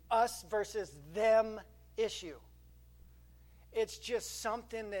an us versus them issue. It's just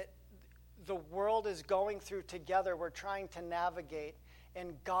something that the world is going through together. We're trying to navigate,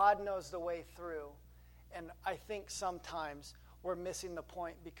 and God knows the way through. And I think sometimes we're missing the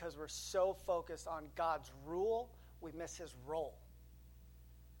point because we're so focused on God's rule, we miss his role.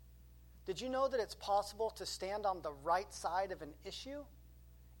 Did you know that it's possible to stand on the right side of an issue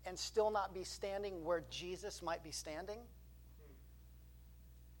and still not be standing where Jesus might be standing?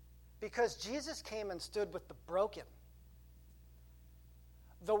 Because Jesus came and stood with the broken.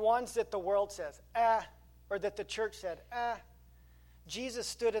 The ones that the world says, or that the church said, Jesus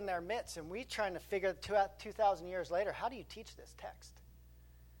stood in their midst, and we're trying to figure 2,000 years later, how do you teach this text?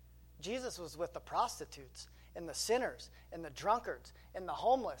 Jesus was with the prostitutes and the sinners and the drunkards and the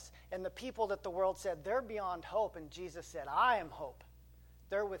homeless and the people that the world said they're beyond hope, and Jesus said, I am hope.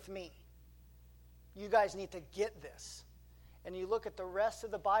 They're with me. You guys need to get this. And you look at the rest of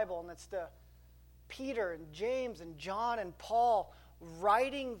the Bible, and it's the Peter and James and John and Paul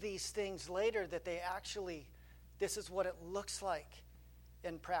writing these things later that they actually, this is what it looks like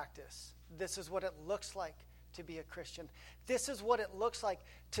in practice. This is what it looks like to be a Christian. This is what it looks like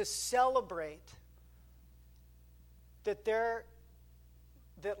to celebrate that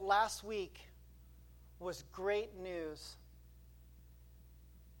last week was great news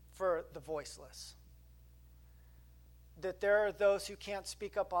for the voiceless. That there are those who can't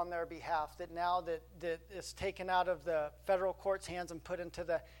speak up on their behalf, that now that is taken out of the federal court's hands and put into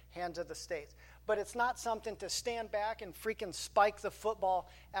the hands of the states. But it's not something to stand back and freaking spike the football,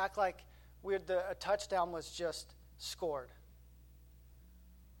 act like a touchdown was just scored.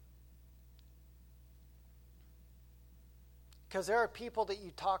 Because there are people that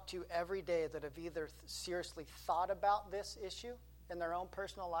you talk to every day that have either seriously thought about this issue in their own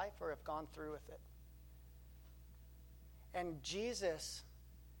personal life or have gone through with it. And Jesus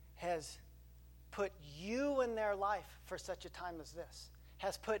has put you in their life for such a time as this,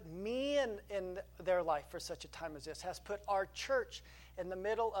 has put me in their life for such a time as this, has put our church in the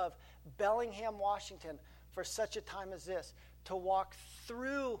middle of Bellingham, Washington for such a time as this, to walk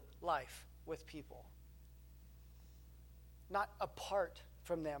through life with people, not apart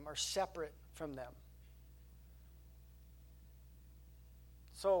from them or separate from them.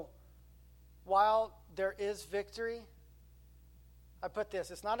 So while there is victory, I put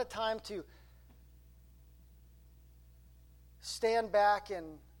this, it's not a time to stand back and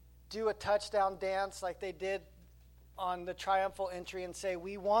do a touchdown dance like they did on the triumphal entry and say,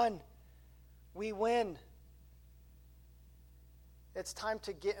 we won, we win. It's time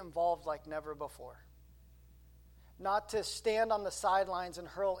to get involved like never before. Not to stand on the sidelines and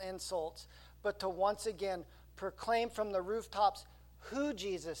hurl insults, but to once again proclaim from the rooftops who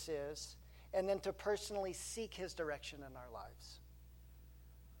Jesus is, and then to personally seek his direction in our lives.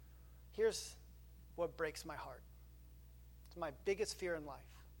 Here's what breaks my heart. It's my biggest fear in life.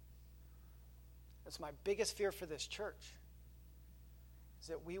 It's my biggest fear for this church, is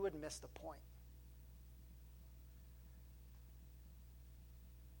that we would miss the point.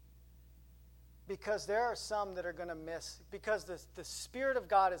 Because there are some that are going to miss, because the Spirit of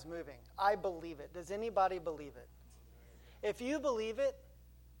God is moving. I believe it. Does anybody believe it? If you believe it,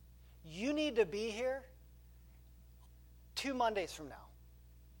 you need to be here 2 Mondays from now.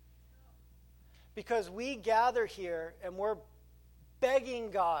 Because we gather here and we're begging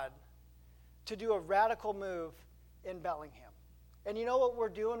God to do a radical move in Bellingham. And you know what we're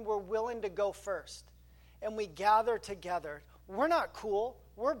doing? We're willing to go first. And we gather together. We're not cool.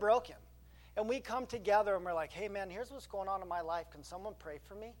 We're broken. And we come together and we're like, hey man, here's what's going on in my life. Can someone pray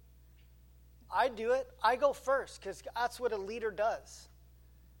for me? I do it. I go first because that's what a leader does.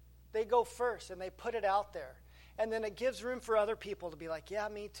 They go first and they put it out there. And then it gives room for other people to be like, yeah,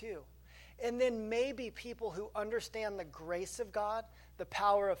 me too. And then maybe people who understand the grace of God, the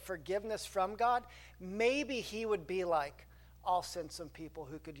power of forgiveness from God, maybe he would be like, I'll send some people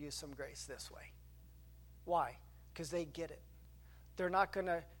who could use some grace this way. Why? Because they get it. They're not going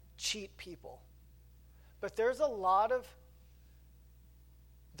to cheat people. But there's a lot of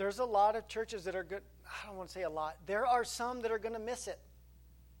churches that are good. I don't want to say a lot. There are some that are going to miss it.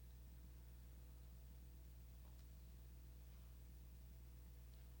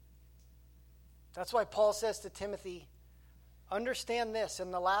 That's why Paul says to Timothy, understand this, in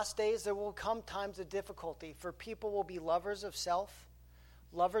the last days there will come times of difficulty, for people will be lovers of self,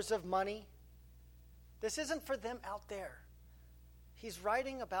 lovers of money. This isn't for them out there. He's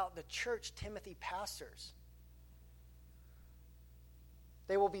writing about the church Timothy pastors.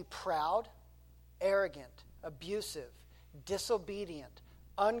 They will be proud, arrogant, abusive, disobedient,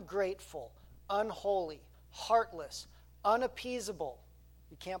 ungrateful, unholy, heartless, unappeasable.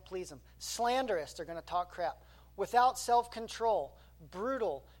 You can't please them. Slanderous, they're going to talk crap. Without self-control,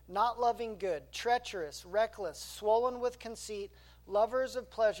 brutal, not loving good, treacherous, reckless, swollen with conceit, lovers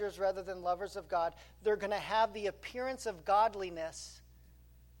of pleasures rather than lovers of God. They're going to have the appearance of godliness.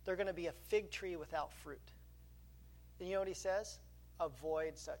 They're going to be a fig tree without fruit. And you know what he says?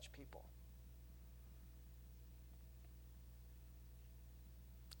 Avoid such people.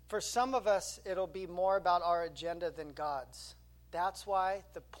 For some of us, it'll be more about our agenda than God's. That's why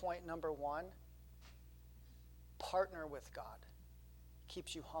the point number 1, partner with God.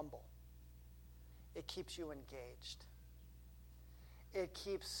 Keeps you humble. It keeps you engaged. It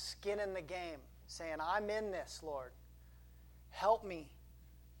keeps skin in the game, saying, I'm in this, Lord. Help me.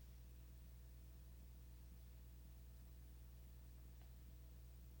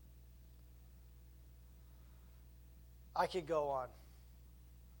 I could go on,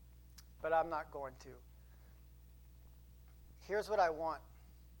 but I'm not going to. Here's what I want.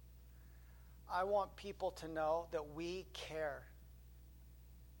 I want people to know that we care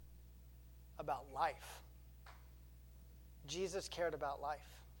about life. Jesus cared about life.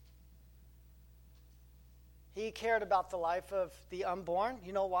 He cared about the life of the unborn.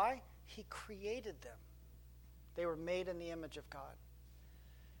 You know why? He created them. They were made in the image of God.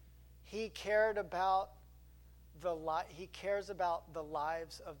 He cared about He cares about the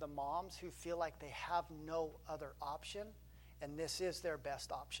lives of the moms who feel like they have no other option, and this is their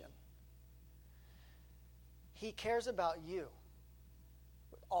best option. He cares about you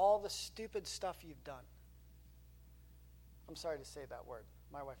with all the stupid stuff you've done. I'm sorry to say that word.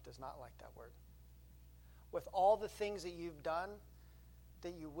 My wife does not like that word. With all the things that you've done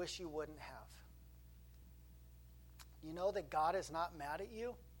that you wish you wouldn't have. You know that God is not mad at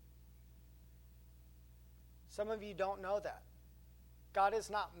you? Some of you don't know that. God is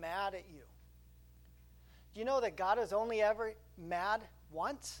not mad at you. Do you know that God is only ever mad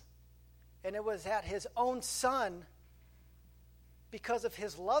once? And it was at his own son because of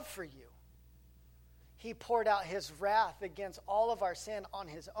his love for you. He poured out his wrath against all of our sin on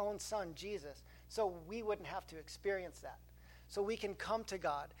his own son, Jesus, so we wouldn't have to experience that. So we can come to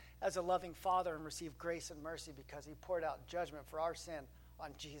God as a loving Father and receive grace and mercy because he poured out judgment for our sin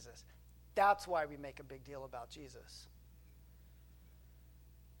on Jesus. That's why we make a big deal about Jesus.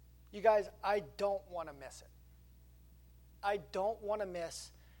 You guys, I don't want to miss it. I don't want to miss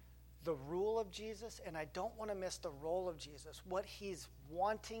the rule of Jesus, and I don't want to miss the role of Jesus, what he's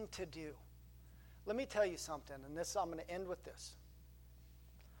wanting to do. Let me tell you something, and this I'm going to end with this.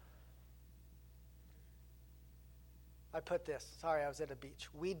 I put this. Sorry, I was at a beach.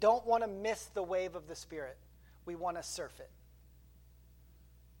 We don't want to miss the wave of the Spirit. We want to surf it.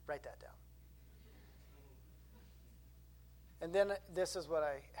 Write that down. And then this is what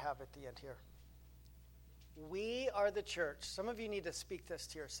I have at the end here. We are the church. Some of you need to speak this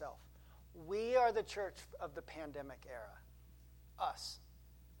to yourself. We are the church of the pandemic era. Us.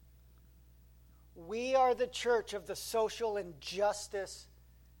 We are the church of the social injustice,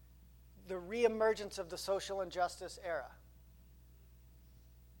 the reemergence of the social injustice era.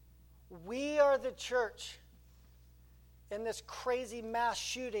 We are the church in this crazy mass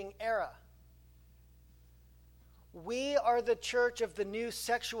shooting era. We are the church of the new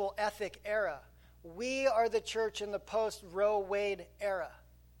sexual ethic era. We are the church in the post-Roe Wade era.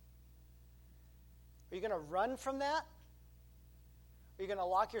 Are you going to run from that? Are you going to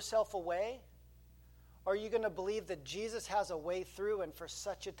lock yourself away? Or are you going to believe that Jesus has a way through, and for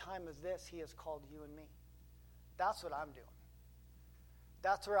such a time as this, he has called you and me? That's what I'm doing.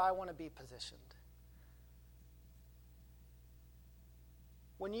 That's where I want to be positioned.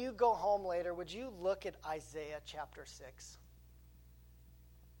 When you go home later, would you look at Isaiah chapter 6?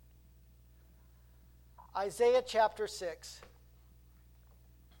 Isaiah chapter 6.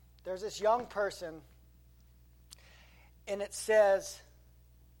 There's this young person, and it says,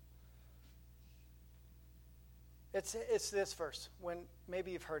 it's this verse, when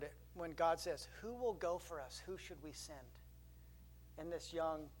maybe you've heard it, when God says, who will go for us? Who should we send? And this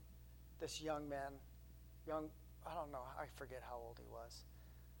young man, I don't know, I forget how old he was.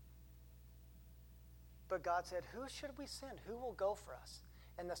 But God said, who should we send? Who will go for us?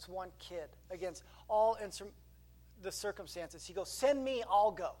 And this one kid, against all the circumstances, he goes, send me,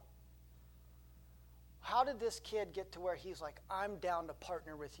 I'll go. How did this kid get to where he's like, I'm down to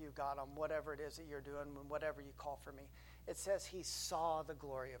partner with you, God, on whatever it is that you're doing, whatever you call for me? It says he saw the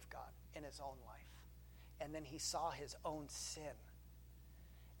glory of God in his own life. And then he saw his own sin.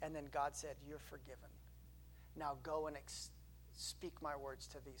 And then God said, you're forgiven. Now go and speak my words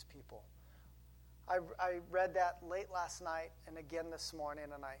to these people. I read that late last night and again this morning,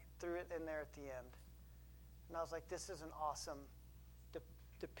 and I threw it in there at the end. And I was like, this is an awesome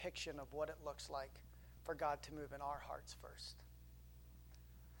depiction of what it looks like for God to move in our hearts first.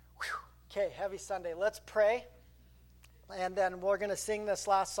 Okay, Heavy Sunday. Let's pray. And then we're going to sing this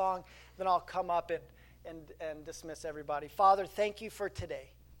last song. Then I'll come up and dismiss everybody. Father, thank you for today.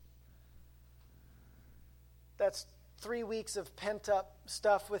 That's 3 weeks of pent-up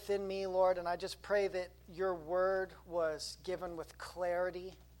stuff within me, Lord, and I just pray that your word was given with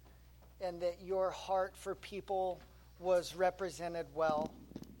clarity and that your heart for people was represented well.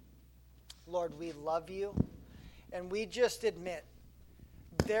 Lord, we love you, and we just admit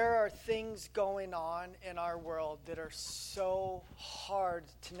there are things going on in our world that are so hard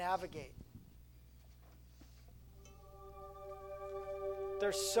to navigate.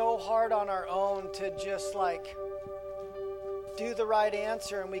 They're so hard on our own to just do the right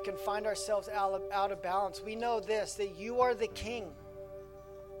answer, and we can find ourselves out of balance. We know this, that you are the king.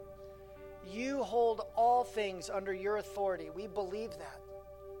 You hold all things under your authority. We believe that.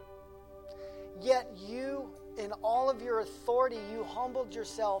 Yet you, in all of your authority, you humbled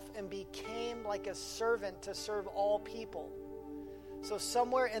yourself and became like a servant to serve all people. So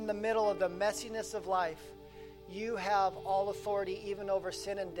somewhere in the middle of the messiness of life, you have all authority even over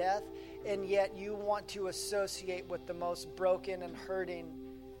sin and death, and yet you want to associate with the most broken and hurting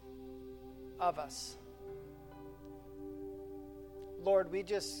of us. Lord, we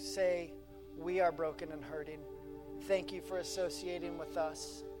just say we are broken and hurting. Thank you for associating with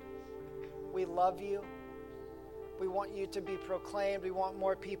us. We love you. We want you to be proclaimed. We want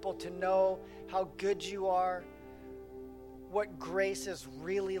more people to know how good you are, what grace is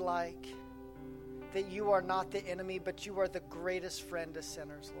really like, that you are not the enemy, but you are the greatest friend to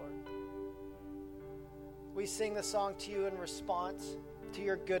sinners, Lord. We sing the song to you in response to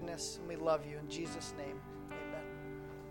your goodness, and we love you. In Jesus' name.